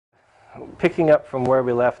picking up from where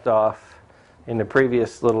we left off in the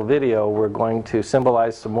previous little video, we're going to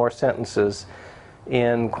symbolize some more sentences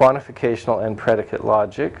in quantificational and predicate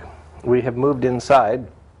logic. We have moved inside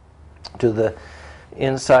to the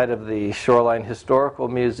inside of the Shoreline Historical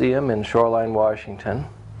Museum in Shoreline, Washington,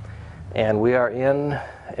 and we are in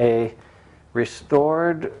a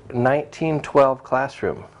restored 1912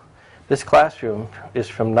 classroom. This classroom is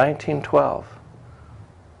from 1912.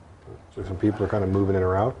 So some people are kind of moving in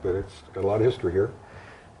or out, but it's got a lot of history here.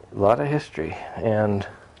 A lot of history, and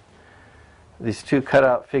these two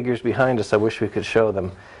cutout figures behind us, I wish we could show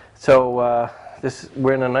them. So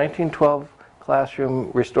we're in a 1912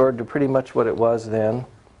 classroom, restored to pretty much what it was then.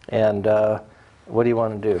 And what do you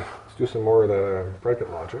want to do? Let's do some more of the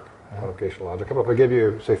predicate logic, quantification logic. How about if I give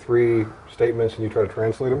you, say, 3 statements and you try to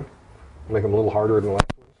translate them? Make them a little harder than the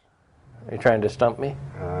last ones. Are you trying to stump me?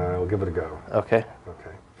 We'll give it a go. Okay.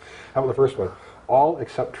 Okay. How about the first one? All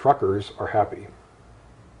except truckers are happy.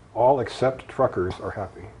 All except truckers are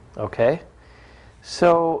happy. Okay.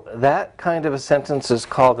 So that kind of a sentence is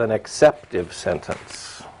called an acceptive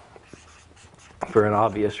sentence for an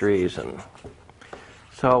obvious reason.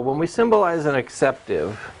 So when we symbolize an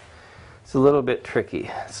acceptive, it's a little bit tricky.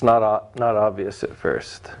 It's not obvious at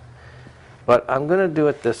first. But I'm going to do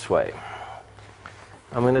it this way.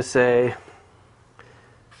 I'm going to say,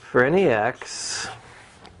 for any x,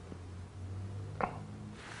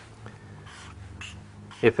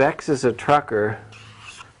 if x is a trucker,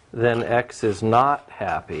 then x is not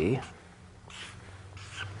happy.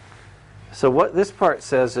 So what this part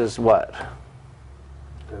says is what?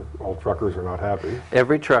 All truckers are not happy.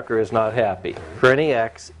 Every trucker is not happy. For any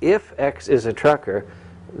x, if x is a trucker,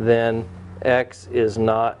 then x is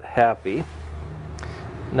not happy.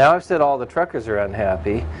 Now I've said all the truckers are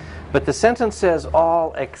unhappy, but the sentence says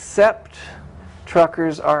all except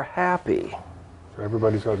truckers are happy. So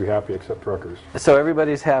everybody's going to be happy except truckers. So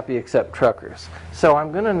everybody's happy except truckers. So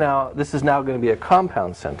I'm going to now, this is now going to be a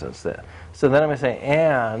compound sentence then. So then I'm going to say,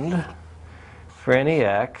 and for any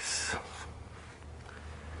x,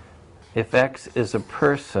 if x is a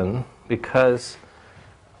person, because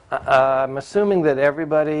I'm assuming that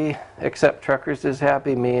everybody except truckers is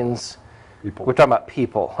happy means People. We're talking about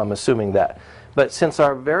people, I'm assuming that. But since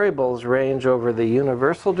our variables range over the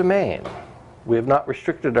universal domain, we have not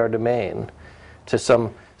restricted our domain to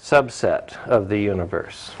some subset of the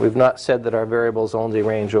universe. We've not said that our variables only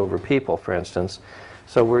range over people, for instance.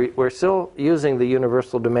 So we're still using the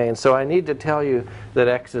universal domain. So I need to tell you that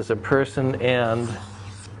x is a person and...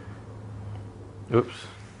 Oops.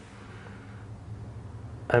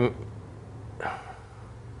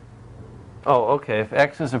 Oh, okay. If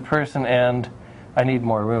x is a person and... I need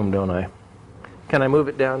more room, don't I? Can I move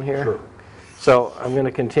it down here? Sure. So I'm going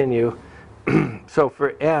to continue. So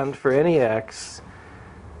for any x,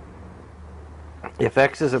 if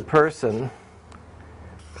x is a person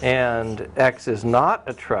and x is not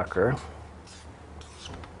a trucker,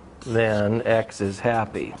 then x is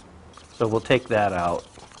happy. So we'll take that out.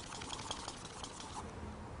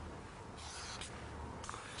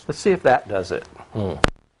 Let's see if that does it.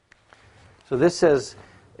 So this says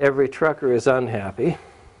every trucker is unhappy,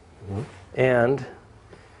 and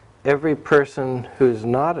every person who's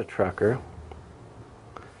not a trucker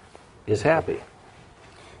is happy.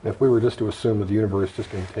 If we were just to assume that the universe just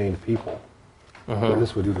contained people, then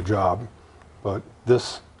this would do the job. But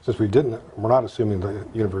this, since we're not assuming the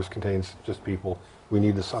universe contains just people, we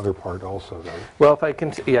need this other part also, then. Well, if I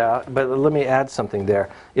can, yeah, but let me add something there.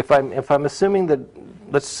 If I'm assuming that,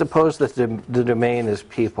 let's suppose that the domain is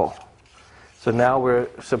people. So now we're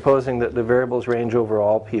supposing that the variables range over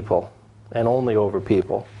all people and only over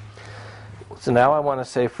people. So now I want to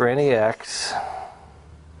say for any x,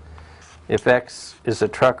 if x is a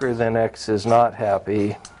trucker, then x is not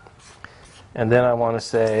happy. And then I want to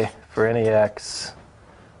say for any x,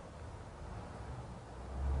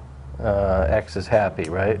 x is happy,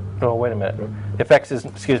 right? Oh, wait a minute. If x is,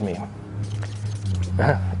 excuse me.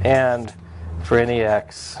 And for any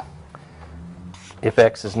x, if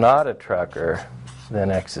x is not a trucker,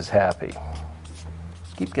 then x is happy.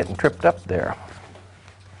 Keep getting tripped up there.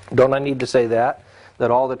 Don't I need to say that?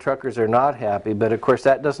 That all the truckers are not happy, but of course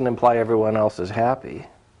that doesn't imply everyone else is happy.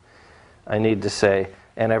 I need to say,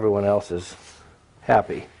 and everyone else is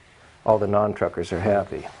happy. All the non-truckers are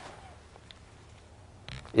happy.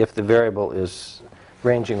 If the variable is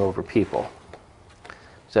ranging over people.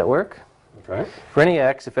 Does that work? Okay. For any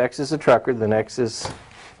x, if x is a trucker, then x is,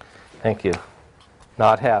 thank you,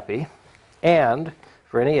 not happy. And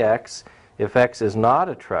for any x, if x is not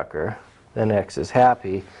a trucker, then x is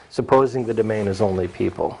happy, supposing the domain is only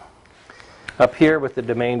people. Up here with the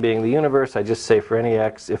domain being the universe, I just say for any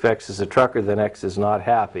x, if x is a trucker, then x is not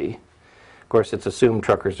happy. Of course, it's assumed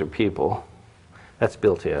truckers are people. That's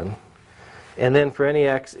built in. And then for any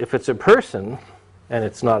x, if it's a person and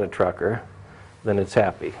it's not a trucker, then it's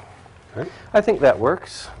happy. Okay. I think that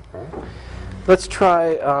works. Okay. Let's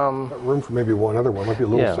try... Got room for maybe one other one. Might be a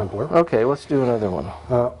little simpler. Okay, let's do another one.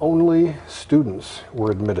 Only students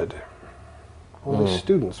were admitted. Only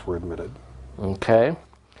students were admitted. Okay.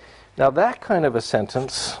 Now that kind of a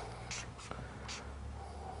sentence,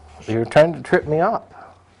 you're trying to trip me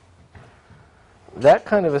up. That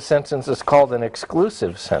kind of a sentence is called an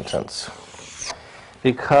exclusive sentence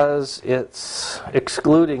because it's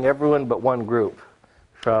excluding everyone but one group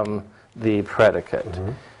from the predicate.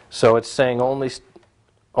 So it's saying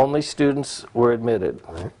only students were admitted.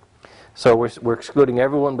 So we're excluding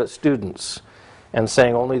everyone but students and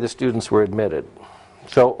saying only the students were admitted.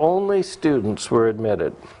 So only students were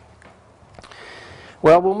admitted.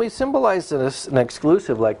 Well, when we symbolize this, an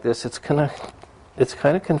exclusive like this, it's kind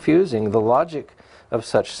of confusing. The logic of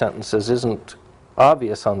such sentences isn't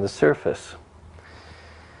obvious on the surface.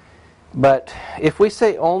 But if we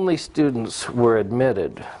say only students were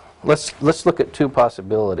admitted, let's look at two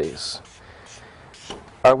possibilities.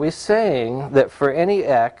 Are we saying that for any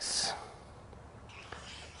x,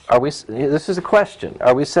 this is a question,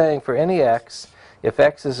 are we saying for any x, if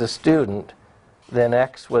x is a student, then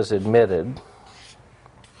x was admitted?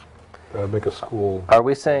 Make a school. Are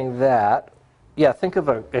we saying that? Yeah, think of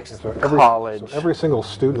a college. So every single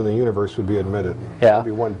student in the universe would be admitted. Yeah. It would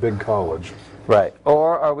be one big college. Right.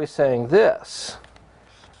 Or are we saying this?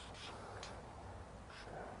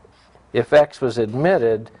 If x was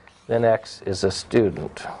admitted, then x is a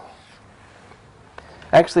student.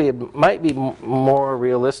 Actually, it might be more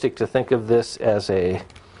realistic to think of this as a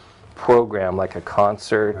program, like a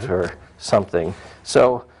concert or something.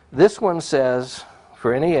 So this one says,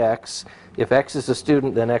 for any x, if x is a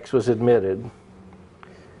student, then x was admitted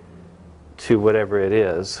to whatever it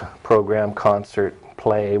is, program, concert,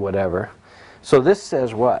 play, whatever. So this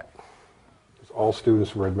says what? All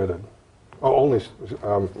students were admitted. Oh, only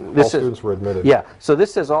all students were admitted. Yeah, so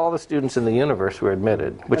this says all the students in the universe were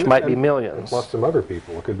admitted, which might be millions. Plus some other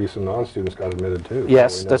people. It could be some non-students got admitted too.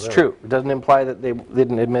 Yes, that's true. It doesn't imply that they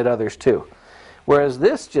didn't admit others too. Whereas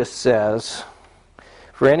this just says,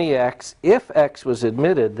 for any x, if x was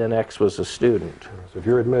admitted, then x was a student. So if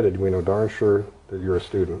you're admitted, we know darn sure that you're a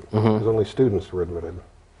student. Because only students were admitted.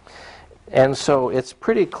 And so it's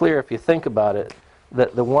pretty clear, if you think about it,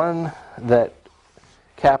 that the one that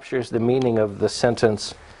captures the meaning of the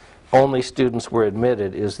sentence, only students were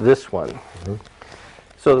admitted, is this one.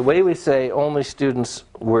 So the way we say only students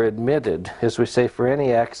were admitted is we say for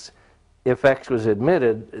any x, if x was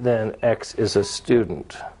admitted, then x is a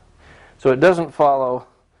student. So it doesn't follow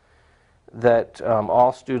that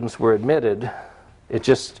all students were admitted. It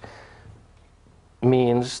just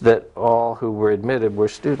means that all who were admitted were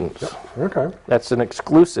students. Yep. Okay. That's an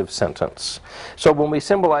exclusive sentence. So when we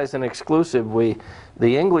symbolize an exclusive,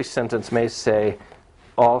 the English sentence may say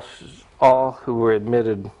all who were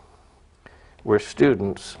admitted were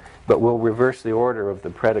students, but we'll reverse the order of the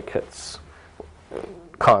predicates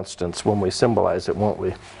constants when we symbolize it, won't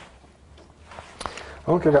we?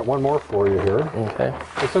 Okay, I got one more for you here. Okay.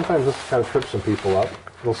 And sometimes this kind of trips some people up.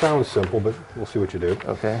 It'll sound simple, but we'll see what you do.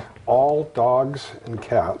 Okay. All dogs and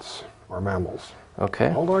cats are mammals.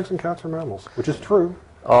 Okay. All dogs and cats are mammals, which is true.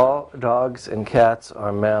 All dogs and cats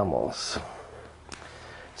are mammals.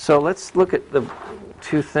 So let's look at the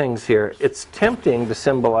two things here. It's tempting to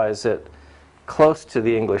symbolize it close to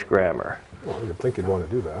the English grammar. Well, you'd think you'd want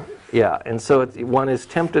to do that. Yeah, and so one is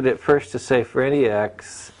tempted at first to say for any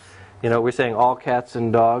x, we're saying all cats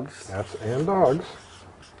and dogs. Cats and dogs.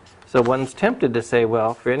 So one's tempted to say,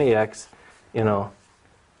 well, for any x,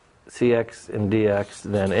 cx and dx,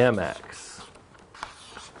 then mx.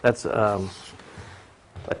 That's a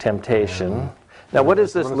temptation. Now, what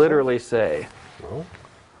does this literally say? Well,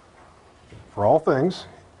 for all things,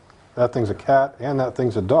 that thing's a cat and that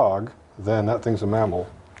thing's a dog, then that thing's a mammal.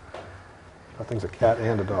 That thing's a cat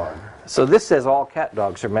and a dog. So this says all cat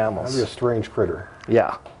dogs are mammals. That'd be a strange critter.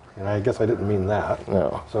 Yeah. And I guess I didn't mean that.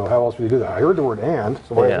 No. So how else would you do that? I heard the word and,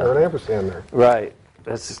 so why is there an ampersand there? Right.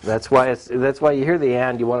 That's why you hear the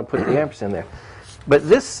and, you want to put the ampersand there. But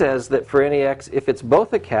this says that for any x, if it's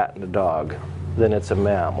both a cat and a dog, then it's a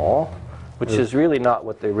mammal, which is really not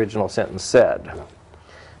what the original sentence said. No.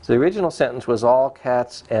 So the original sentence was all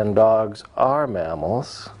cats and dogs are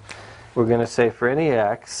mammals. We're going to say for any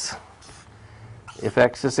x, if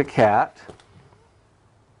x is a cat,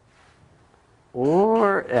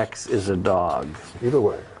 or x is a dog, Either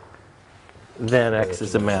way. then x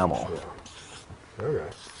is a mammal. Okay.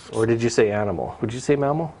 Or did you say animal? Would you say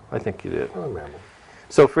mammal? I think you did. Oh, mammal.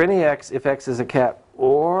 So for any x, if x is a cat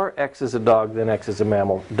or x is a dog, then x is a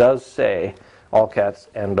mammal. Does say all cats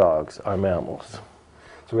and dogs are mammals.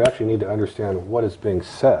 So we actually need to understand what is being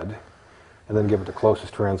said, and then give it the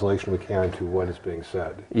closest translation we can to what is being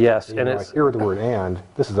said. Yes, And it's I hear the word "and."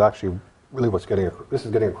 This is actually really what's getting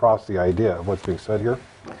across the idea of what's being said here.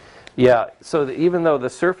 yeah. So even though the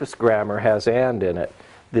surface grammar has "and" in it,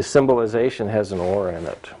 the symbolization has an "or" in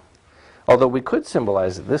it. Although we could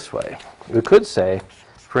symbolize it this way. We could say,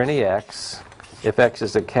 for any x, if x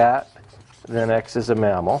is a cat, then x is a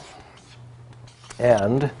mammal.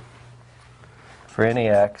 And for any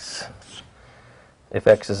x, if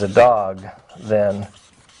x is a dog, then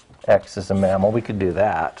x is a mammal. We could do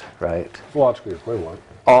that, right? It's logically equivalent.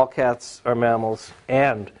 All cats are mammals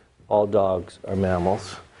and all dogs are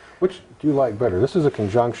mammals. Which do you like better? This is a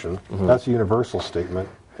conjunction. That's a universal statement.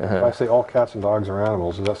 If I say all cats and dogs are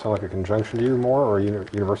animals, does that sound like a conjunction to you more, or a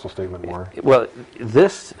universal statement more? Well,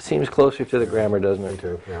 this seems closer to the grammar, doesn't it? Me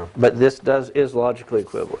too, yeah. But this is logically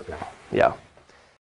equivalent. Yeah. Yeah.